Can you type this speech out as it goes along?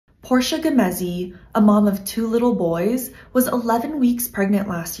Porsha Ngumezi, a mom of 2 little boys, was 11 weeks pregnant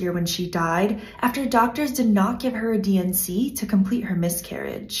last year when she died after doctors did not give her a D&C to complete her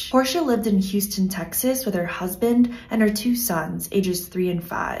miscarriage. Porsha lived in Houston, Texas with her husband and her 2 sons, ages 3 and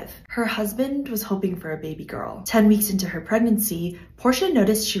 5. Her husband was hoping for a baby girl. 10 weeks into her pregnancy, Porsha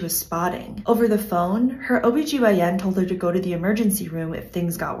noticed she was spotting. Over the phone, her OBGYN told her to go to the emergency room if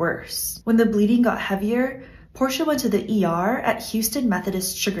things got worse. When the bleeding got heavier, Porsha went to the ER at Houston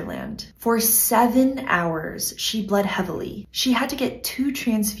Methodist Sugarland. For 7 hours, she bled heavily. She had to get 2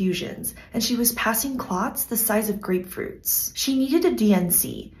 transfusions, and she was passing clots the size of grapefruits. She needed a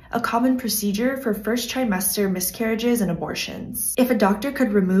D&C, a common procedure for first trimester miscarriages and abortions. If a doctor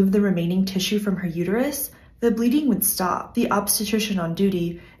could remove the remaining tissue from her uterus, the bleeding would stop. The obstetrician on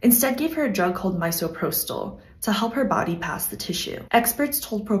duty instead gave her a drug called misoprostol to help her body pass the tissue. Experts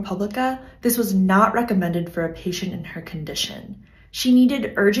told ProPublica this was not recommended for a patient in her condition. She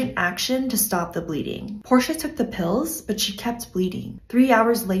needed urgent action to stop the bleeding. Porsha took the pills, but she kept bleeding. 3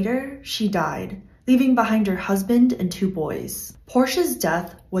 hours later, she died, leaving behind her husband and 2 boys. Porsha's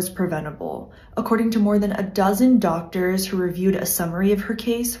death was preventable, according to more than a dozen doctors who reviewed a summary of her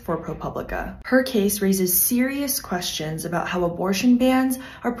case for ProPublica. Her case raises serious questions about how abortion bans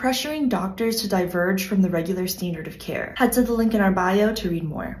are pressuring doctors to diverge from the regular standard of care. Head to the link in our bio to read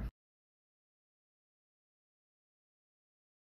more.